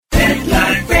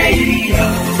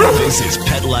This is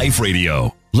Pet Life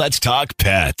Radio. Let's talk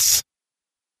pets.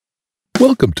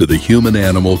 Welcome to the Human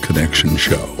Animal Connection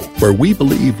Show, where we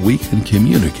believe we can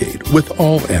communicate with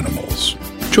all animals.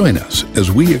 Join us as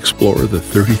we explore the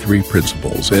 33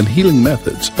 principles and healing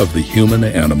methods of the human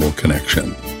animal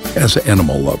connection. As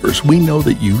animal lovers, we know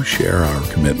that you share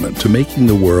our commitment to making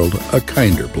the world a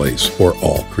kinder place for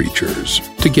all creatures.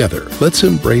 Together, let's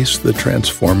embrace the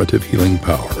transformative healing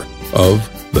power of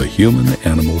the human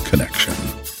animal connection.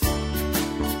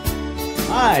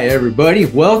 Hi, everybody.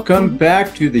 Welcome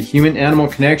back to the Human Animal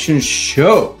Connection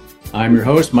Show. I'm your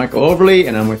host, Michael Overly,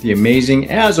 and I'm with the amazing,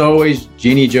 as always,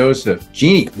 Jeannie Joseph.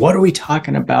 Jeannie, what are we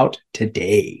talking about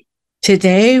today?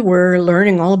 Today, we're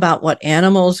learning all about what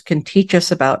animals can teach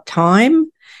us about time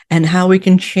and how we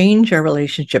can change our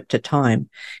relationship to time.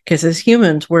 Because as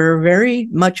humans, we're very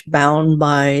much bound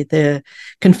by the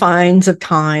confines of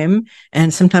time.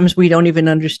 And sometimes we don't even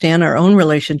understand our own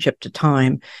relationship to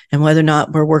time and whether or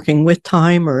not we're working with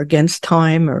time or against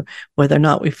time, or whether or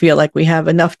not we feel like we have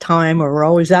enough time or we're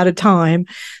always out of time.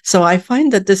 So I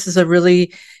find that this is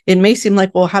it may seem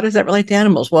like, well, how does that relate to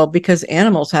animals? Well, because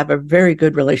animals have a very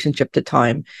good relationship to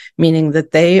time, meaning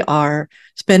that they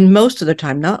spend most of their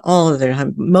time, not all of their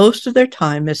time, most of their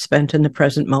time is spent in the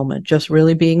present moment, just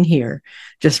really being here,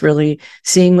 just really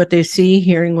seeing what they see,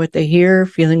 hearing what they hear,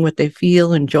 feeling what they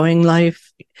feel, enjoying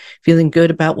life, feeling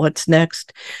good about what's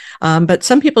next. But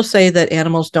some people say that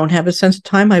animals don't have a sense of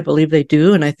time. I believe they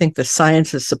do. And I think the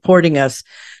science is supporting us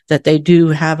that they do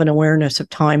have an awareness of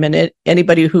time. And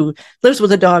anybody who lives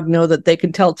with a dog know that they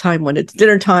can tell time when it's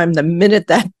dinner time, the minute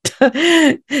that,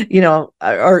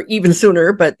 or even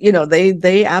sooner, but,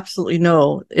 they absolutely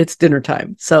know it's dinner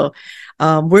time. So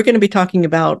we're going to be talking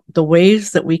about the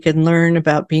ways that we can learn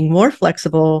about being more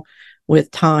flexible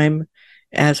with time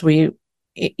as we,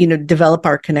 develop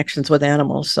our connections with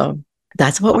animals. So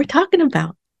that's what we're talking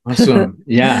about. Awesome.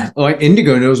 Yeah. Like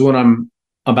Indigo knows when I'm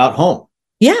about home.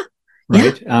 Yeah.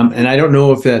 Right. Yeah. And I don't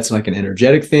know if that's like an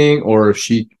energetic thing or if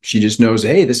she just knows,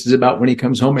 hey, this is about when he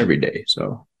comes home every day.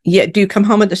 So yeah. Do you come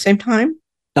home at the same time?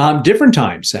 Different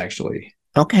times, actually.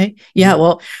 Okay. Yeah.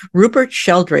 Well, Rupert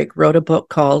Sheldrake wrote a book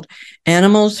called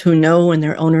Animals Who Know When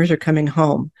Their Owners Are Coming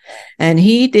Home. And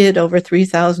he did over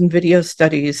 3,000 video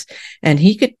studies, and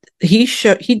he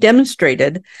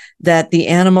demonstrated that the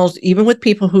animals, even with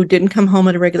people who didn't come home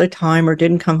at a regular time or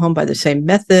didn't come home by the same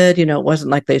method, it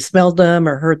wasn't like they smelled them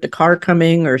or heard the car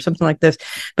coming or something like this,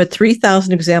 but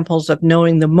 3,000 examples of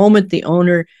knowing the moment the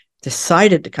owner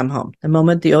decided to come home, the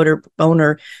moment the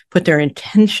owner put their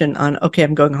intention on, okay,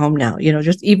 I'm going home now,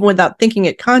 just even without thinking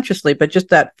it consciously, but just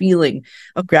that feeling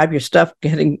of grab your stuff,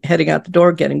 heading out the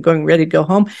door, going ready to go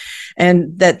home.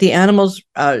 And that the animals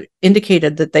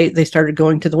indicated that they started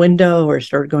going to the window or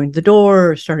started going to the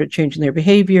door or started changing their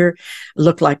behavior. It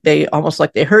looked like almost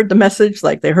like they heard the message,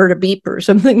 like they heard a beep or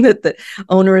something that the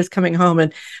owner is coming home.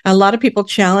 And a lot of people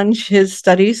challenge his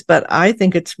studies, but I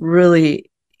think it's really,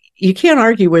 you can't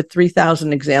argue with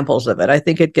 3,000 examples of it. I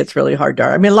think it gets really hard to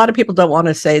argue. I mean, a lot of people don't want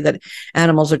to say that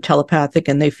animals are telepathic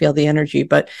and they feel the energy,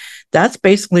 but that's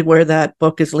basically where that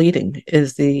book is leading,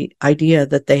 is the idea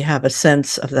that they have a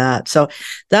sense of that. So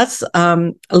that's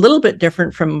a little bit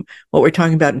different from what we're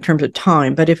talking about in terms of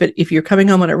time. But if you're coming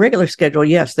home on a regular schedule,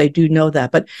 yes, they do know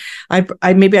that. But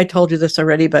maybe I told you this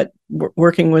already, but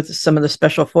working with some of the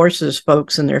special forces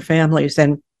folks and their families,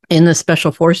 and in the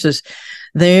special forces,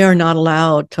 they are not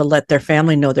allowed to let their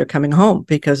family know they're coming home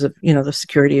because of, the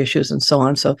security issues and so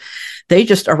on. So they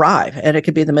just arrive, and it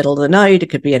could be the middle of the night. It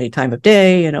could be any time of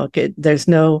day. There's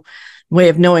no way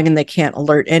of knowing, and they can't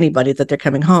alert anybody that they're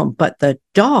coming home. But the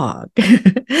dog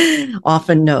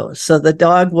often knows. So the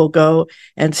dog will go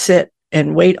and sit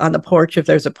and wait on the porch if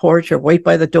there's a porch, or wait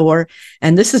by the door.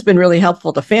 And this has been really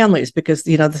helpful to families because,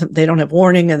 they don't have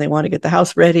warning and they want to get the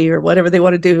house ready or whatever they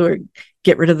want to do, or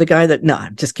get rid of the guy no,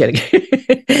 I'm just kidding.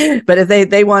 But if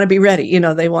they want to be ready,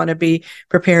 they want to be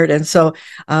prepared. And so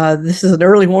this is an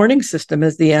early warning system,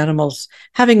 as the animals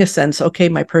having a sense, okay,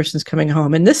 my person's coming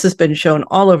home. And this has been shown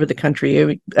all over the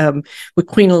country. With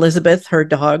Queen Elizabeth, her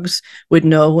dogs would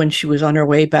know when she was on her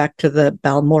way back to the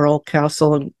Balmoral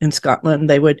Castle in Scotland.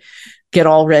 They would get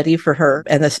all ready for her.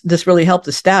 And this really helped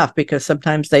the staff because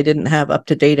sometimes they didn't have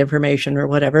up-to-date information or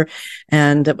whatever.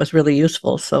 And it was really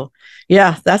useful. So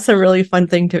yeah, that's a really fun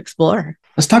thing to explore.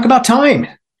 Let's talk about time.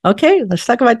 Okay, let's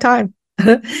talk about time.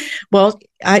 Well,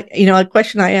 a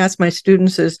question I ask my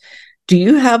students is, do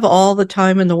you have all the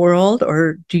time in the world,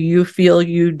 or do you feel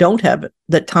you don't have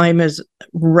that time is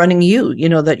running you,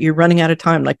 that you're running out of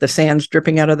time, like the sand's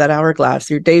dripping out of that hourglass.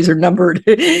 Your days are numbered.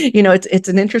 It's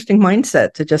an interesting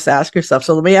mindset to just ask yourself.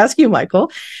 So let me ask you,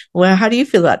 Michael, well, how do you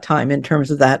feel about time in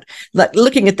terms of that? Like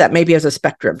looking at that maybe as a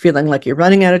spectrum, feeling like you're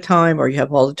running out of time or you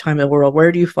have all the time in the world.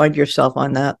 Where do you find yourself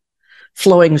on that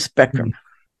flowing spectrum?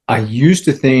 I used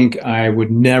to think I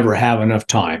would never have enough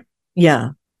time. Yeah.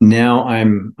 Now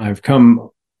I've come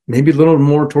maybe a little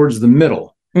more towards the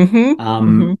middle.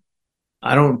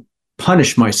 I don't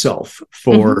punish myself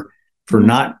for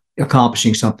not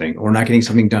accomplishing something or not getting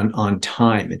something done on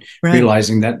time, and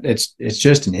realizing that it's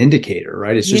just an indicator,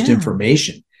 right? It's just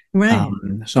information. Right.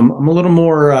 So I'm a little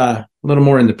more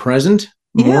in the present,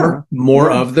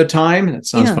 more of the time. That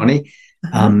sounds funny.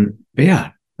 But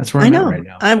yeah, that's where I'm at right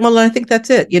now. I think that's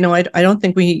it. I don't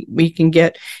think we can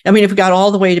get, if we got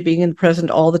all the way to being in the present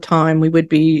all the time, we would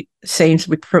be saints.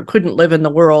 We couldn't live in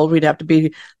the world. We'd have to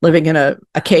be living in a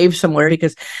cave somewhere,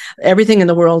 because everything in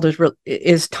the world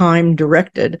is time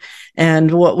directed. And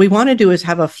what we want to do is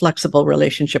have a flexible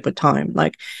relationship with time.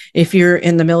 Like if you're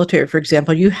in the military, for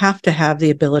example, you have to have the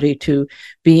ability to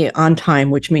be on time,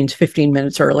 which means 15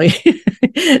 minutes early.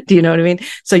 Do you know what I mean?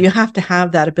 So you have to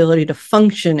have that ability to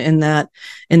function in that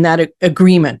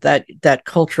agreement, that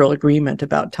cultural agreement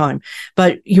about time.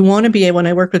 But you want to be able, when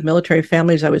I work with military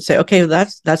families, I would say, okay,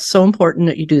 that's so important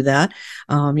that you do that.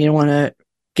 You don't want to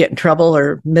get in trouble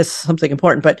or miss something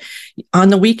important. But on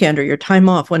the weekend or your time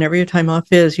off, whenever your time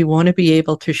off is, you want to be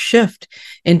able to shift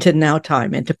into now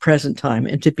time, into present time,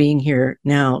 into being here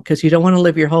now, because you don't want to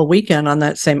live your whole weekend on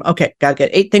that same, okay, got to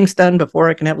get 8 things done before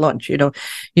I can have lunch. You don't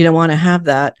want to have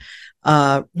that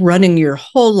running your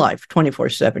whole life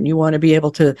 24/7. You want to be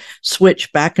able to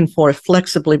switch back and forth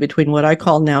flexibly between what I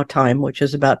call now time, which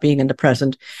is about being in the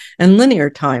present, and linear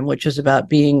time, which is about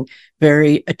being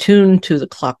very attuned to the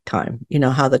clock time.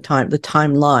 How the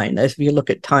timeline, as if you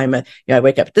look at time, I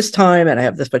wake up at this time and I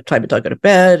have this much time until I go to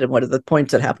bed, and what are the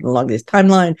points that happen along this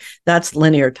timeline? That's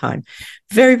linear time.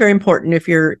 Very, very important if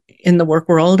you're in the work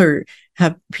world or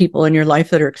have people in your life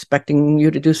that are expecting you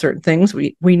to do certain things.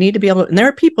 We need to be able to, and there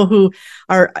are people who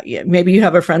are, maybe you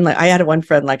have a friend, like I had one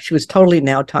friend, like she was totally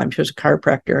now time. She was a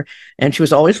chiropractor and she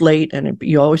was always late, and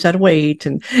you always had to wait.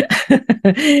 And,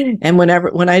 and when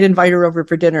I'd invite her over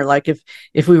for dinner, like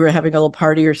if we were having a little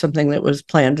party or something that was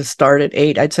planned to start at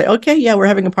 8, I'd say, okay, yeah, we're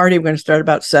having a party. We're going to start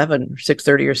about 7,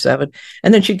 6:30 or 7.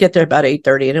 And then she'd get there about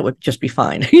 8:30 and it would just be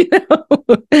fine.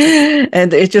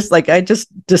 And it's just like, I just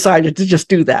decided to just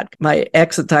do that. My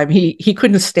ex at the time, he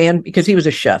couldn't stand, because he was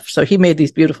a chef. So he made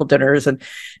these beautiful dinners, and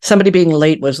somebody being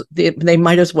late they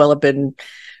might as well have been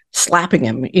slapping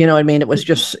him. You know what I mean? It was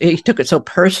just, he took it so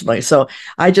personally. So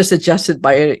I just adjusted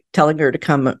by telling her to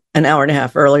come an hour and a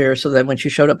half earlier. So then when she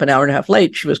showed up an hour and a half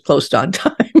late, she was close to on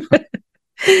time.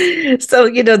 So,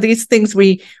 these things,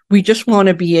 we just want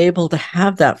to be able to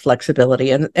have that flexibility.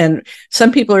 And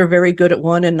some people are very good at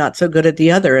one and not so good at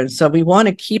the other. And so we want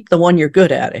to keep the one you're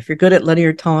good at. If you're good at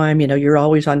linear time, you're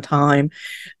always on time.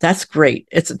 That's great.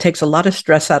 It takes a lot of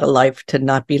stress out of life to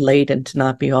not be late and to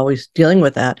not be always dealing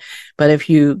with that. But if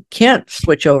you can't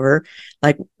switch over,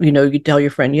 like, you tell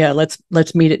your friend, yeah,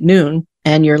 let's meet at noon.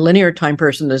 And your linear time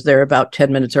person is there about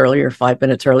 10 minutes early or 5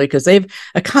 minutes early, because they've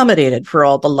accommodated for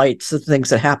all the lights and things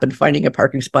that happen finding a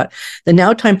parking spot. The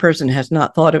now time person has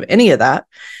not thought of any of that.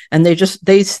 And they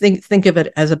think of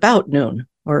it as about noon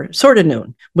or sort of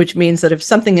noon, which means that if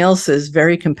something else is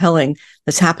very compelling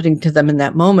that's happening to them in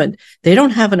that moment, they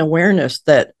don't have an awareness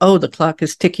that, oh, the clock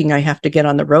is ticking, I have to get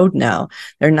on the road now.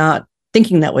 They're not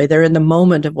thinking that way. They're in the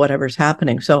moment of whatever's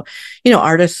happening. So,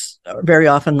 artists are very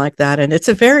often like that. And it's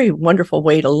a very wonderful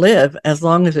way to live, as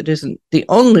long as it isn't the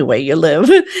only way you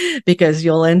live, because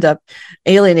you'll end up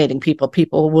alienating people.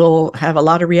 People will have a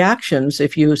lot of reactions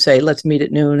if you say, let's meet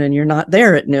at noon, and you're not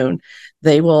there at noon.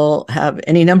 They will have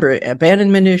any number of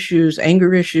abandonment issues,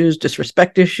 anger issues,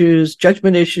 disrespect issues,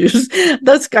 judgment issues.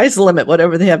 The sky's the limit,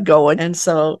 whatever they have going. And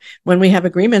so when we have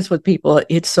agreements with people,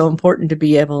 it's so important to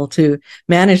be able to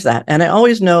manage that. And I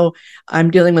always know I'm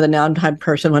dealing with a now-time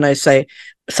person when I say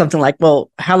something like,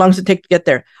 well, how long does it take to get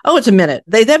there? Oh, it's a minute.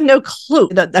 They have no clue.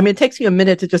 I mean, it takes you a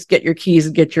minute to just get your keys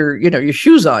and get your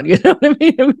shoes on. You know what I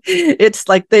mean? It's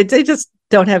like they just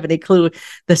don't have any clue.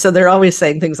 So they're always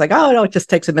saying things like, oh, no, it just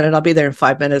takes a minute. I'll be there in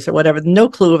 5 minutes or whatever. No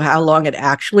clue of how long it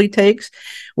actually takes.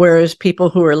 Whereas people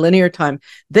who are linear time,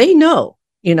 they know,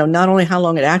 not only how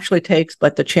long it actually takes,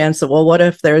 but the chance that, well, what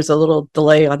if there's a little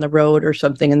delay on the road or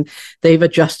something, and they've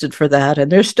adjusted for that, and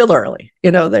they're still early.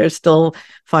 They're still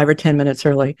 5 or 10 minutes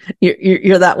early.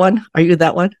 You're that one? Are you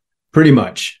that one? Pretty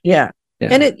much. Yeah. Yeah.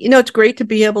 And it's great to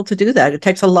be able to do that. It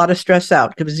takes a lot of stress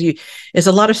out because there's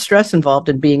a lot of stress involved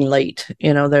in being late.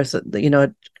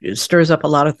 It stirs up a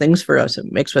lot of things for us.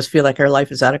 It makes us feel like our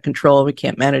life is out of control. We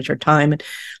can't manage our time, and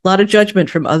a lot of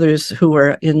judgment from others who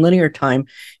are in linear time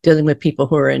dealing with people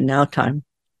who are in now time.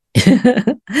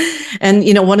 And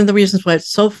one of the reasons why it's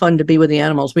so fun to be with the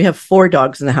animals, we have 4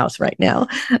 dogs in the house right now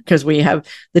because we have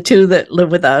the 2 that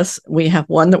live with us, we have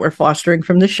one that we're fostering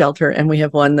from the shelter, and we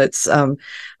have one that's a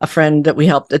friend that we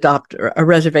helped adopt, a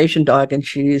reservation dog, and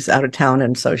she's out of town,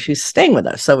 and so she's staying with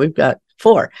us. So we've got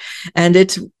 4, and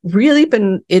it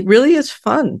really is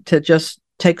fun to just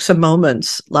take some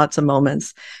moments, lots of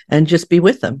moments, and just be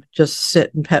with them. Just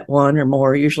sit and pet one or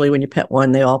more. Usually when you pet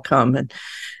one, they all come, and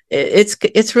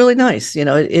it's really nice.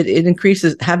 It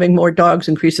increases, having more dogs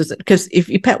increases it, because if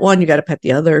you pet one, you got to pet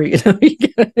the other. You got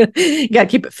to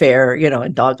keep it fair.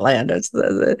 In dog land,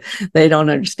 they don't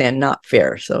understand not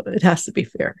fair, so it has to be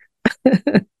fair.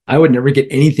 I would never get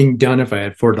anything done if I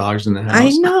had 4 dogs in the house.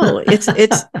 I know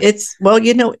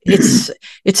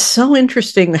it's so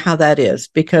interesting how that is,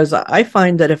 because I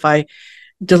find that if I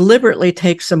deliberately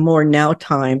take some more now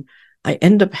time, I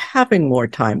end up having more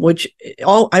time, which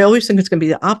I always think it's going to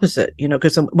be the opposite,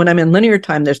 because when I'm in linear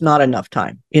time, there's not enough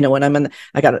time. When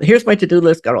here's my to-do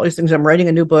list, got all these things. I'm writing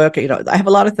a new book. I have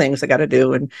a lot of things I got to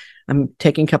do, and I'm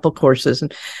taking a couple courses.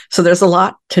 And so there's a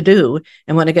lot to do.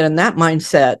 And when I get in that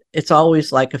mindset, it's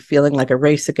always like a feeling like a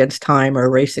race against time, or a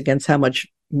race against how much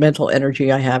mental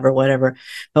energy I have or whatever.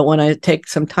 But when I take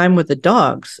some time with the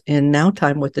dogs, in now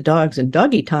time with the dogs and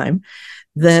doggy time,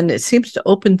 then it seems to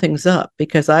open things up,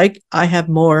 because I have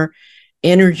more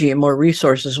energy and more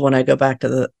resources when I go back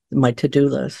to my to-do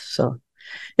list. So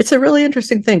it's a really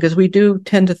interesting thing, because we do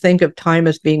tend to think of time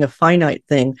as being a finite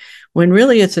thing, when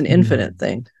really it's an infinite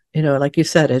thing. Like you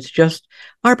said, it's just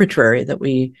arbitrary that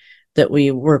we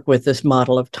work with this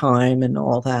model of time and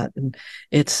all that. And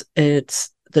it's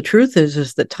the truth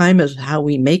is that time is how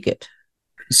we make it.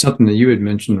 Something that you had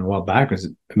mentioned a while back was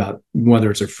about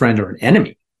whether it's a friend or an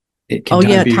enemy.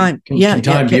 Time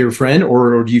be your friend,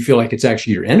 or do you feel like it's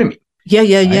actually your enemy?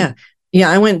 Yeah.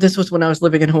 This was when I was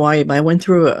living in Hawaii. I went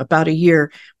through about a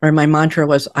year where my mantra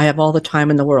was, I have all the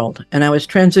time in the world. And I was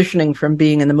transitioning from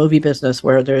being in the movie business,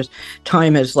 where there's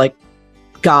time is like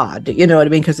God, you know what I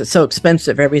mean? Because it's so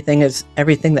expensive. Everything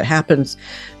that happens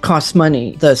costs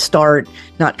money. The star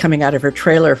not coming out of her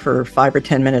trailer for 5 or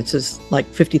 10 minutes is like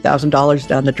 $50,000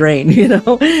 down the drain,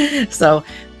 So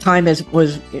time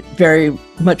was very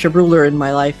much a ruler in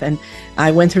my life. And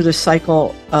I went through this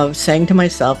cycle of saying to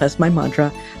myself as my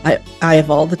mantra, I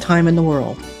have all the time in the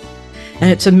world.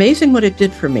 And it's amazing what it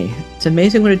did for me.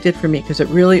 Because it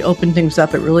really opened things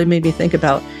up. It really made me think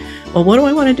about, well, what do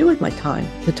I want to do with my time?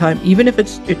 The time, even if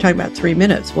you're talking about 3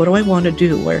 minutes, what do I want to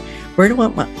do? Where do I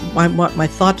want my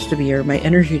thoughts to be, or my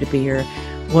energy to be, or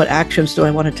what actions do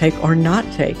I want to take or not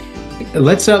take?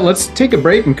 Let's take a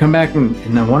break and come back,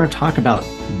 and I want to talk about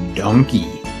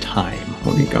donkey time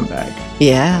when we come back.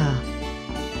 Yeah.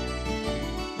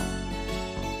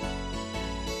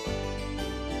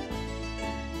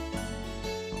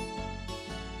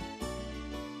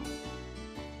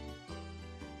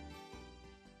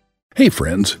 Hey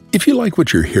friends, if you like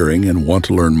what you're hearing and want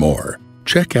to learn more,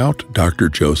 check out Dr.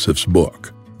 Joseph's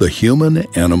book, The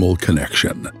Human-Animal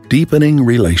Connection, Deepening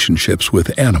Relationships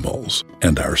with Animals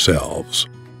and Ourselves.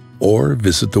 Or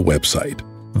visit the website,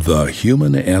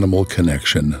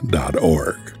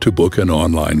 thehumananimalconnection.org, to book an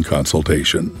online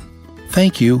consultation.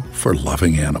 Thank you for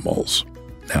loving animals.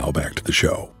 Now back to the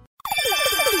show.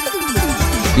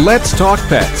 Let's Talk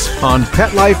Pets on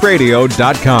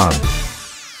PetLifeRadio.com.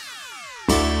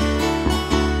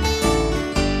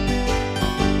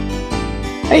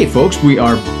 Hey folks, we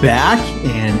are back,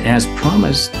 and as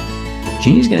promised,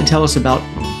 Jeannie's going to tell us about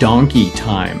donkey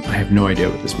time. I have no idea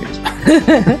what this means.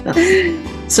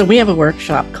 So we have a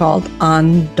workshop called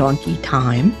On Donkey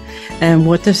Time, and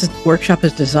what this workshop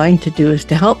is designed to do is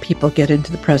to help people get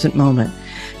into the present moment.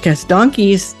 Because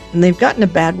donkeys, and they've gotten a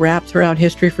bad rap throughout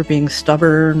history for being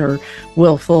stubborn or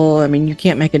willful. I mean, you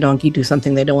can't make a donkey do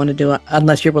something they don't want to do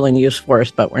unless you're willing to use force,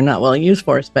 but we're not willing to use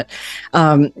force. But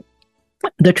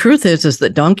the truth is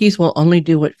that donkeys will only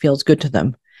do what feels good to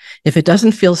them. If it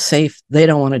doesn't feel safe, they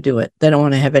don't want to do it. They don't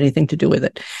want to have anything to do with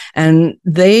it. And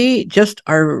they just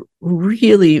are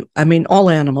really, I mean,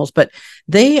 all animals, but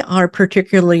they are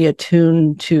particularly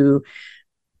attuned to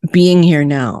being here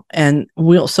now. And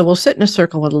we'll sit in a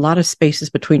circle with a lot of spaces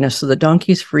between us. So the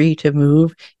donkey's free to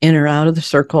move in or out of the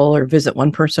circle or visit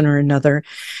one person or another.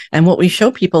 And what we show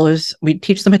people is we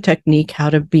teach them a technique how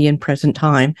to be in present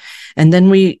time. And then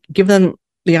we give them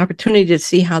the opportunity to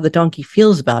see how the donkey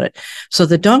feels about it. So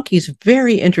the donkey's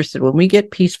very interested. When we get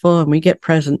peaceful and we get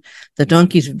present, the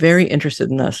donkey's very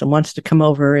interested in us and wants to come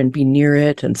over and be near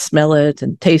it and smell it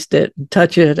and taste it and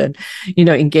touch it and,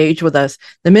 engage with us.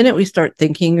 The minute we start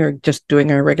thinking or just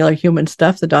doing our regular human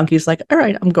stuff, the donkey's like, all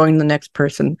right, I'm going to the next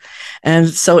person. And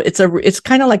so it's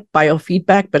kind of like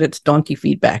biofeedback, but it's donkey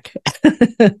feedback.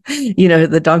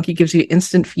 The donkey gives you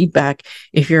instant feedback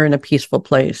if you're in a peaceful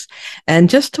place. And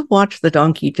just to watch the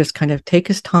donkey just kind of take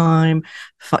his time,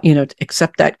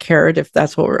 accept that carrot if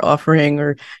that's what we're offering,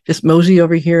 or just mosey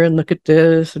over here and look at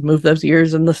this and move those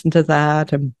ears and listen to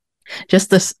that. And just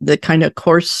the kind of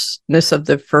coarseness of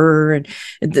the fur and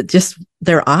just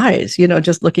their eyes,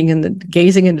 just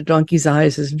gazing into donkey's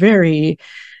eyes is very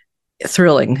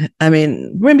thrilling. I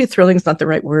mean, maybe thrilling is not the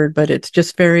right word, but it's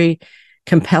just very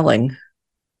compelling,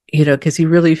 because you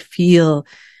really feel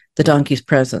the donkey's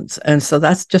presence. And so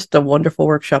that's just a wonderful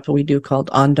workshop that we do called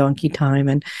On Donkey Time.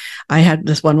 And I had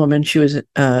this one woman, she was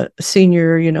a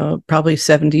senior, probably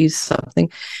 70s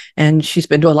something. And she's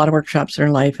been to a lot of workshops in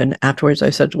her life. And afterwards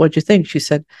I said, what'd you think? She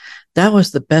said, that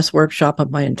was the best workshop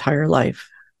of my entire life.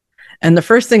 And the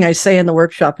first thing I say in the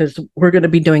workshop is we're going to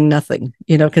be doing nothing,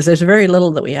 because there's very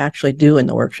little that we actually do in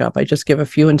the workshop. I just give a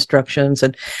few instructions,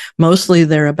 and mostly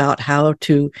they're about how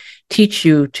to teach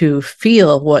you to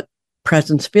feel what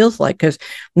presence feels like, because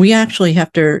we actually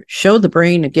have to show the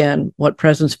brain again what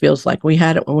presence feels like. We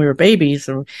had it when we were babies,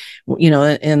 and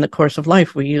in the course of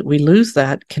life we lose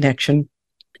that connection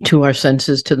to our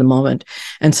senses, to the moment.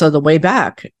 And so the way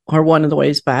back, or one of the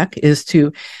ways back, is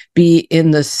to be in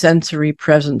the sensory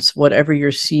presence, whatever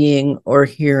you're seeing or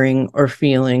hearing or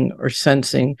feeling or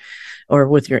sensing, or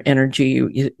with your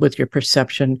energy, with your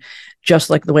perception, just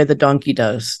like the way the donkey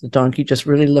does. The donkey just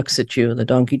really looks at you. The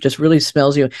donkey just really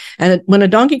smells you. And when a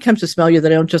donkey comes to smell you, they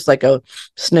don't just like go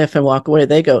sniff and walk away.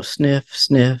 They go sniff,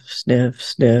 sniff, sniff,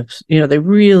 sniff. They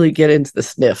really get into the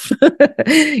sniff,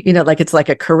 like it's like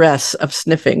a caress of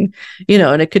sniffing,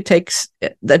 and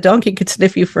the donkey could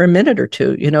sniff you for a minute or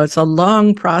two. It's a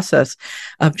long process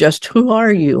of just, who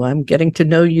are you? I'm getting to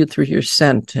know you through your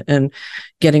scent and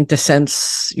getting to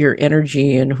sense your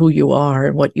energy and who you are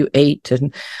and what you ate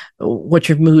and what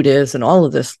your mood is and all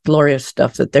of this glorious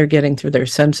stuff that they're getting through their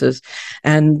senses.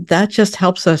 And that just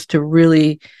helps us to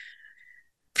really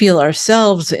feel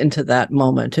ourselves into that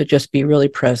moment, to just be really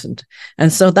present.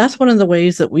 And so that's one of the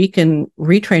ways that we can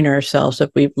retrain ourselves if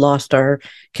we've lost our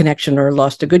connection or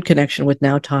lost a good connection with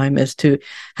now time, is to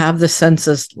have the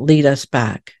senses lead us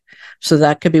back. So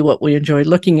that could be what we enjoy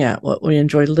looking at, what we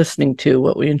enjoy listening to,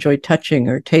 what we enjoy touching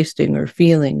or tasting or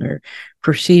feeling or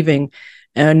perceiving.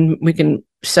 And we can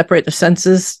separate the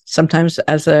senses sometimes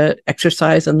as a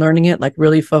exercise in learning it, like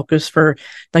really focus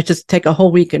just take a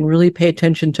whole week and really pay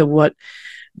attention to what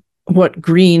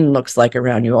green looks like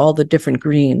around you, all the different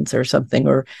greens or something,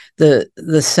 or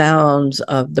the sounds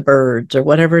of the birds, or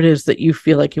whatever it is that you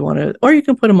feel like you want to, or you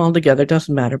can put them all together, it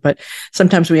doesn't matter. But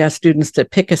sometimes we ask students to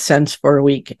pick a sense for a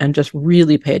week and just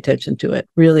really pay attention to it,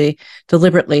 really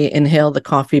deliberately inhale the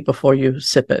coffee before you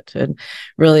sip it, and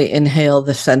really inhale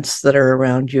the scents that are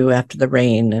around you after the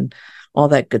rain and all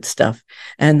that good stuff.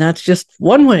 And that's just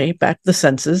one way back to the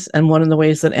senses, and one of the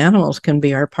ways that animals can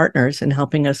be our partners in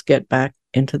helping us get back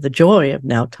into the joy of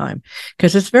now time,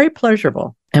 because it's very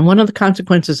pleasurable. And one of the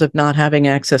consequences of not having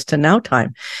access to now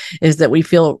time is that we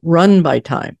feel run by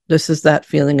time. This is that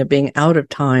feeling of being out of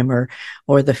time,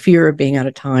 or the fear of being out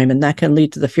of time. And that can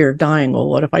lead to the fear of dying. Well,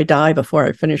 what if I die before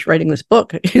I finish writing this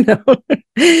book?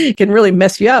 It can really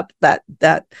mess you up, that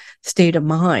state of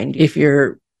mind, if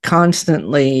you're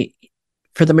constantly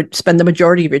spend the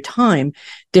majority of your time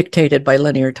dictated by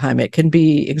linear time. It can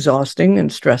be exhausting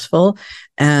and stressful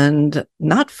and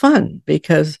not fun,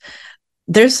 because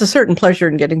there's a certain pleasure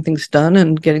in getting things done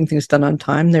and getting things done on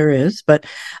time. There is, but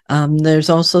there's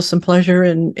also some pleasure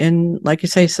in, like you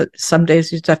say, some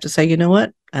days you just have to say, you know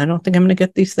what? I don't think I'm going to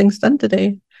get these things done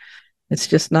today. It's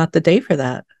just not the day for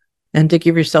that. And to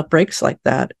give yourself breaks like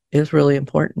that is really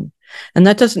important. And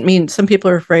that doesn't mean, some people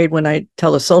are afraid when I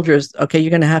tell the soldiers, okay, you're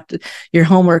going to have to, your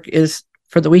homework is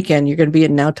for the weekend, you're going to be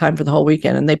in now time for the whole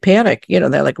weekend. And they panic,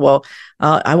 they're like, well,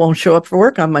 I won't show up for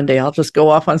work on Monday. I'll just go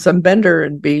off on some bender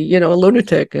and be, a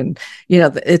lunatic. And,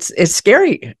 it's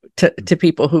scary to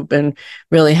people who've been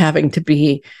really having to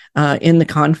be in the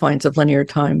confines of linear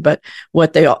time. But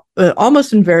what they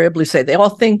almost invariably say, they all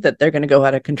think that they're going to go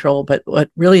out of control. But what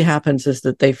really happens is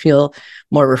that they feel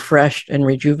more refreshed and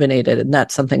rejuvenated. And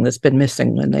that's something that's been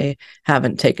missing when they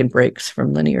haven't taken breaks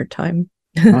from linear time.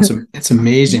 Awesome. It's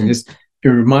amazing. It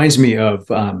reminds me of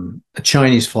a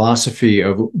Chinese philosophy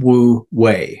of Wu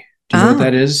Wei. Do you know what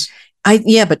that is?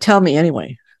 Yeah, but tell me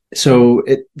anyway. So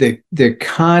the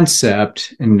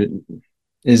concept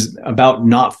is about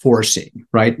not forcing,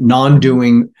 right?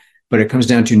 Non-doing, but it comes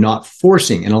down to not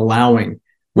forcing and allowing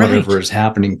whatever is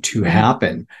happening to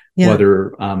happen. Yeah.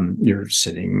 Whether you're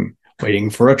sitting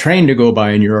waiting for a train to go by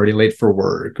and you're already late for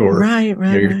work, or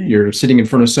you're sitting in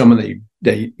front of someone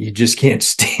that you just can't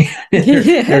stand.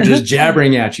 They're just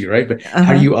jabbering at you, right? But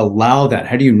how do you allow that?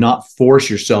 How do you not force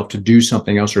yourself to do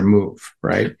something else or move,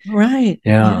 right? Right.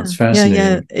 Yeah, it's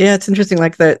fascinating. Yeah, it's interesting.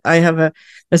 Like that,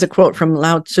 there's a quote from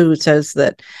Lao Tzu. It says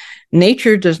that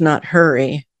nature does not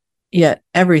hurry, yet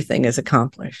everything is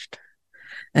accomplished.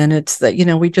 And it's that,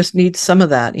 we just need some of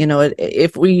that.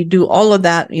 If we do all of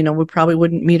that, we probably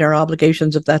wouldn't meet our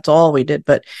obligations if that's all we did.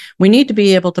 But we need to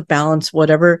be able to balance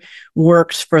whatever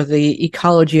works for the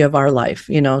ecology of our life.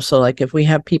 So like if we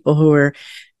have people who are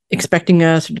expecting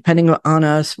us, depending on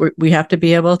us, we have to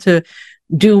be able to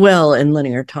do well in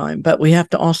linear time. But we have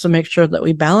to also make sure that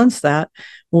we balance that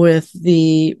with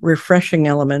the refreshing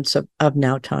elements of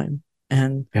now time.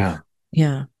 And yeah.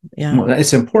 Well,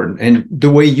 it's important. And the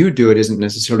way you do it isn't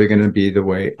necessarily going to be the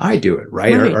way I do it,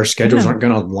 right? Our schedules aren't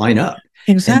going to line up.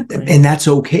 Exactly. And that's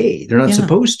okay. They're not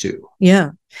supposed to.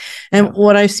 Yeah. And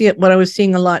what I was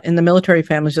seeing a lot in the military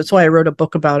families, that's why I wrote a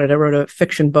book about it. I wrote a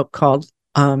fiction book called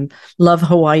Love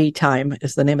Hawaii Time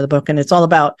is the name of the book. And it's all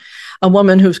about a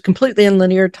woman who's completely in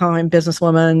linear time,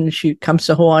 businesswoman. She comes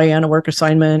to Hawaii on a work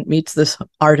assignment, meets this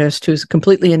artist who's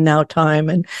completely in now time.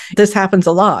 And this happens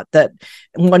a lot, that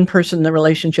one person in the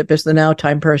relationship is the now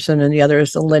time person and the other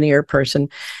is the linear person.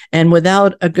 And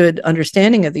without a good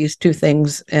understanding of these two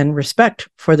things and respect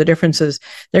for the differences,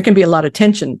 there can be a lot of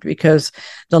tension, because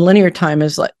the linear time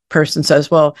is like, person says,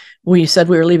 well, we said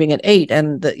we were leaving at 8,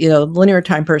 and the linear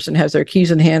time person has their keys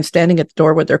in hand, standing at the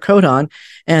door with their coat on,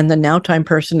 and the now time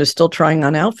person is still trying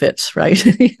on outfits, right?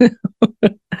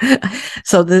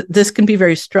 So this can be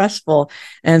very stressful.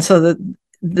 And so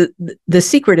the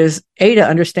secret is to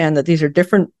understand that these are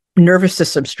different nervous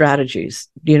system strategies.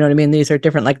 Do you know what I mean? These are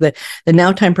different. Like the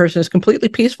now time person is completely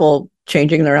peaceful,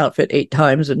 changing their outfit 8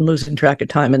 times and losing track of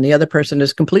time. And the other person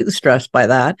is completely stressed by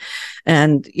that.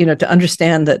 And, to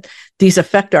understand that these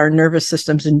affect our nervous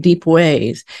systems in deep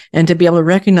ways, and to be able to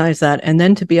recognize that, and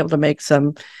then to be able to make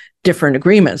some different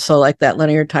agreements. So like that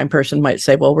linear time person might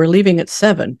say, well, we're leaving at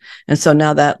 7. And so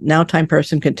now that now time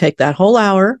person can take that whole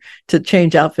hour to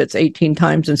change outfits 18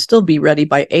 times and still be ready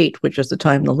by 8, which is the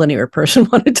time the linear person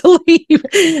wanted to leave.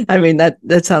 I mean, that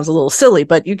sounds a little silly,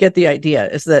 but you get the idea,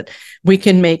 is that we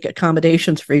can make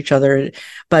accommodations for each other.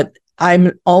 But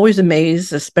I'm always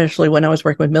amazed, especially when I was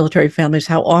working with military families,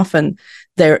 how often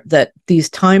that these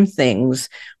time things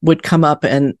would come up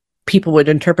and people would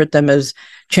interpret them as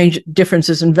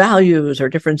differences in values or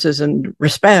differences in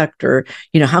respect, or,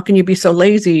 how can you be so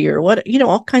lazy, or what,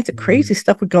 all kinds of crazy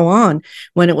stuff would go on,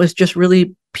 when it was just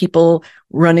really people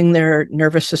running their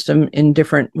nervous system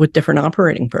with different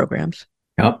operating programs.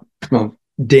 Yep. Well,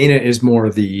 Dana is more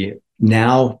the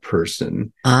now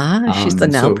person. She's the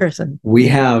now person. We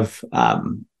have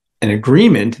an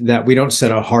agreement that we don't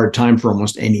set a hard time for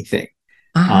almost anything.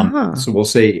 So we'll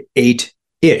say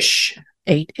 8-ish.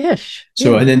 8-ish.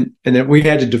 So and then we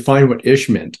had to define what ish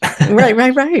meant.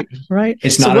 Right.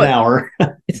 It's not an hour.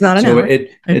 It's not an hour.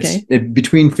 It's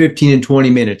between 15 and 20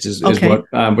 minutes is what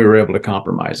we were able to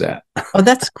compromise at. Oh,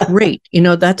 that's great.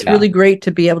 That's really great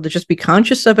to be able to just be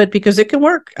conscious of it, because it can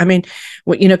work. I mean,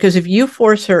 because if you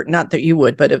force her, not that you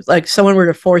would, but if like someone were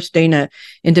to force Dana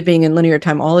into being in linear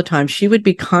time all the time, she would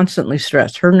be constantly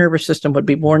stressed. Her nervous system would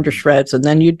be worn to shreds, and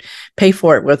then you'd pay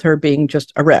for it with her being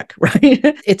just a wreck, right?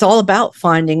 It's all about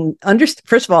finding,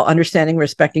 first of all, understanding,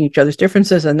 respecting each other's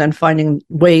differences, and then finding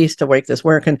ways to make this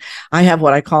work. And I have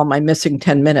what I call my missing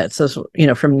 10 minutes, as,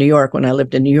 from New York, when I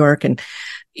lived in New York. And,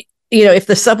 if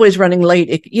the subway's running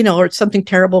late, or it's something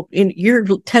terrible, you're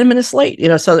 10 minutes late,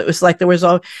 so it was like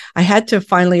I had to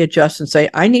finally adjust and say,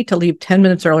 I need to leave 10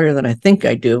 minutes earlier than I think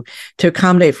I do to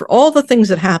accommodate for all the things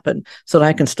that happen so that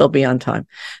I can still be on time.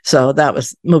 So that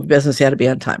was movie business. You had to be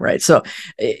on time, right? So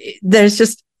there's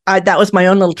just, that was my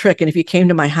own little trick. And if you came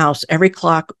to my house, every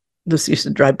clock, this used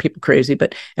to drive people crazy,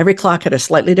 but every clock had a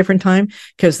slightly different time,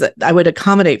 because I would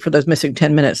accommodate for those missing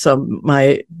 10 minutes. So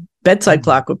my bedside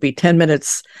clock would be 10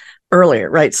 minutes earlier,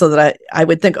 right? So that I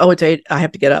would think, it's 8, I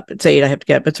have to get up. It's 8, I have to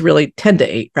get up. It's really 10 to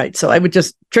 8, right? So I would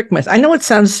just trick myself. I know it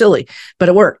sounds silly, but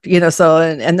it worked, so,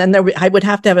 and then I would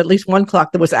have to have at least one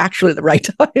clock that was actually the right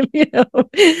time,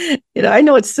 I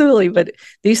know it's silly, but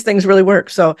these things really work.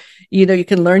 So, you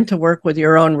can learn to work with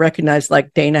your own, recognize,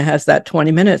 like Dana has that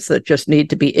 20 minutes that just need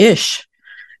to be ish.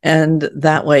 And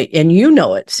that way, and you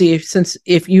know it. See,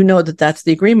 if you know that that's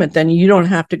the agreement, then you don't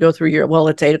have to go through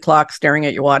it's 8 o'clock, staring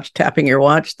at your watch, tapping your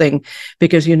watch thing,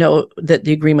 because you know that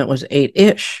the agreement was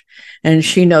 8-ish. And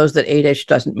she knows that 8-ish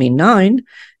doesn't mean 9,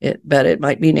 but it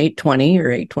might mean 8:20 or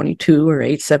 8:22 or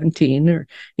 8:17 or,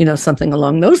 something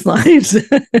along those lines.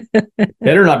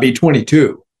 Better not be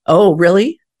 22. Oh,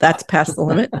 really? That's past the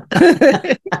limit.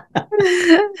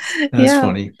 That's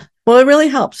funny. Well, it really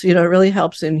helps. It really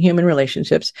helps in human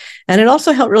relationships. And it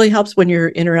also really helps when you're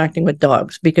interacting with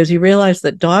dogs, because you realize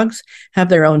that dogs have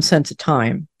their own sense of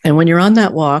time. And when you're on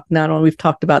that walk, not only we've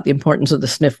talked about the importance of the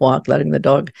sniff walk, letting the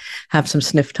dog have some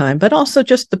sniff time, but also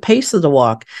just the pace of the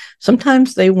walk.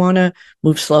 Sometimes they want to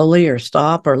move slowly or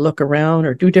stop or look around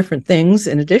or do different things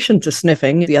in addition to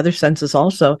sniffing, the other senses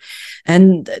also.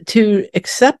 And to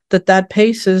accept that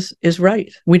pace is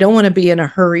right. We don't want to be in a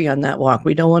hurry on that walk.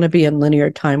 We don't want to be in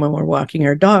linear time when we're walking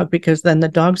our dog, because then the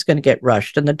dog's going to get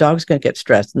rushed and the dog's going to get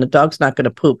stressed and the dog's not going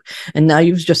to poop. And now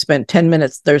you've just spent 10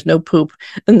 minutes, there's no poop.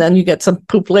 And then you get some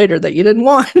poop later that you didn't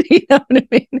want. You know what I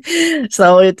mean?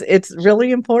 So it's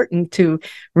really important to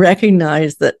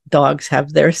recognize that dogs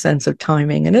have their sense of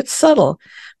timing, and it's subtle,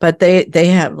 but they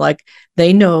have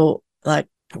they know,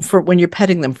 for when you're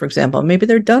petting them, for example, maybe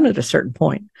they're done at a certain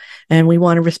point and we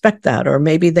want to respect that, or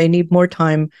maybe they need more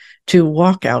time to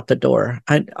walk out the door.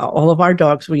 All of our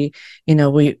dogs, we're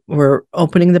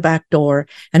opening the back door,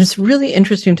 and it's really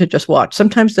interesting to just watch.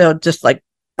 Sometimes they'll just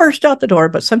burst out the door,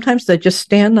 but sometimes they just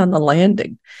stand on the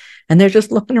landing and they're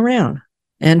just looking around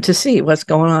and to see what's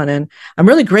going on. And I'm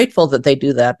really grateful that they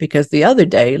do that, because the other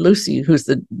day, Lucy, who's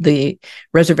the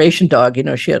reservation dog,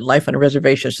 she had life on a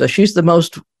reservation. So she's the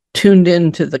most tuned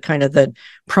into the kind of the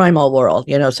primal world,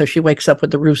 so she wakes up with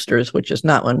the roosters, which is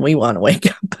not when we want to wake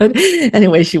up. But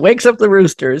anyway, she wakes up the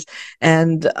roosters.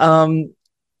 And,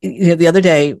 the other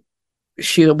day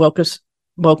she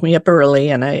woke me up early,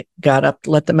 and I got up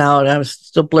to let them out. I was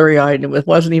still blurry-eyed. It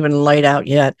wasn't even light out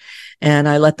yet. And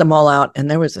I let them all out, and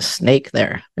there was a snake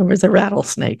there. There was a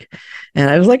rattlesnake.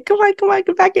 And I was like, come on,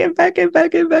 get back in.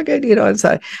 And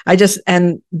so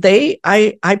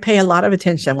I pay a lot of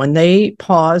attention. When they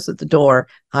pause at the door,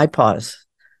 I pause.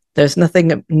 There's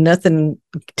nothing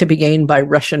to be gained by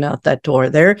rushing out that door.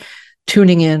 They're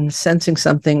tuning in, sensing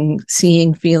something,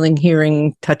 seeing, feeling,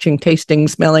 hearing, touching, tasting,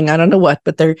 smelling, I don't know what,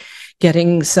 but they're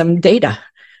getting some data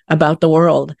about the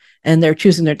world, and they're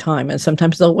choosing their time. And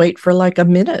sometimes they'll wait for a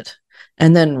minute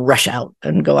and then rush out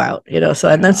and go out, so,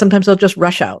 and then sometimes they'll just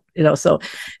rush out, so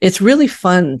it's really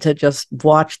fun to just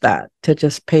watch that, to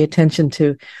just pay attention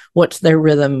to what's their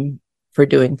rhythm for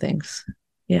doing things.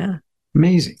 Yeah.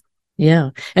 Amazing. Yeah.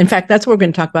 In fact, that's what we're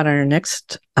going to talk about on our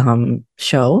next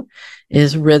show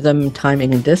is rhythm,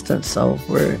 timing, and distance. So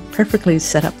we're perfectly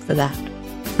set up for that.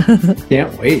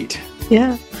 Can't wait.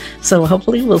 Yeah. So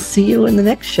hopefully we'll see you in the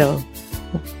next show.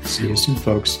 See you soon,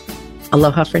 folks.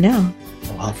 Aloha for now.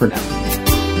 Aloha for now.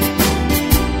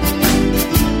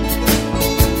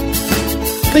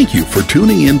 Thank you for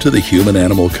tuning in to the Human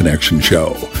Animal Connection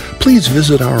Show. Please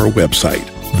visit our website,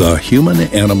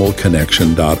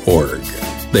 thehumananimalconnection.org.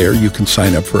 There you can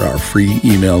sign up for our free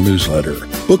email newsletter,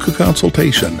 book a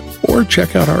consultation, or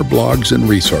check out our blogs and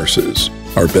resources.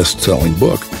 Our best-selling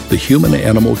book, The Human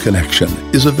Animal Connection,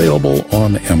 is available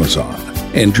on Amazon,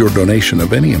 and your donation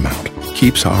of any amount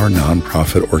keeps our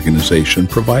nonprofit organization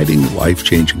providing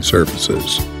life-changing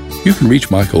services. You can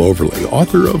reach Michael Overly,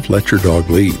 author of Let Your Dog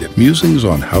Lead, Musings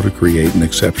on How to Create an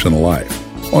Exceptional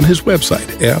Life, on his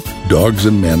website at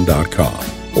dogsandmen.com,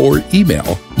 or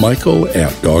email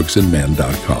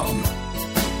michael@dogsandmen.com.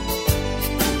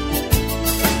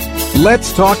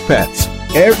 Let's Talk Pets,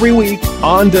 every week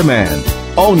on demand,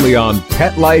 only on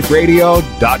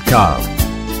PetLifeRadio.com.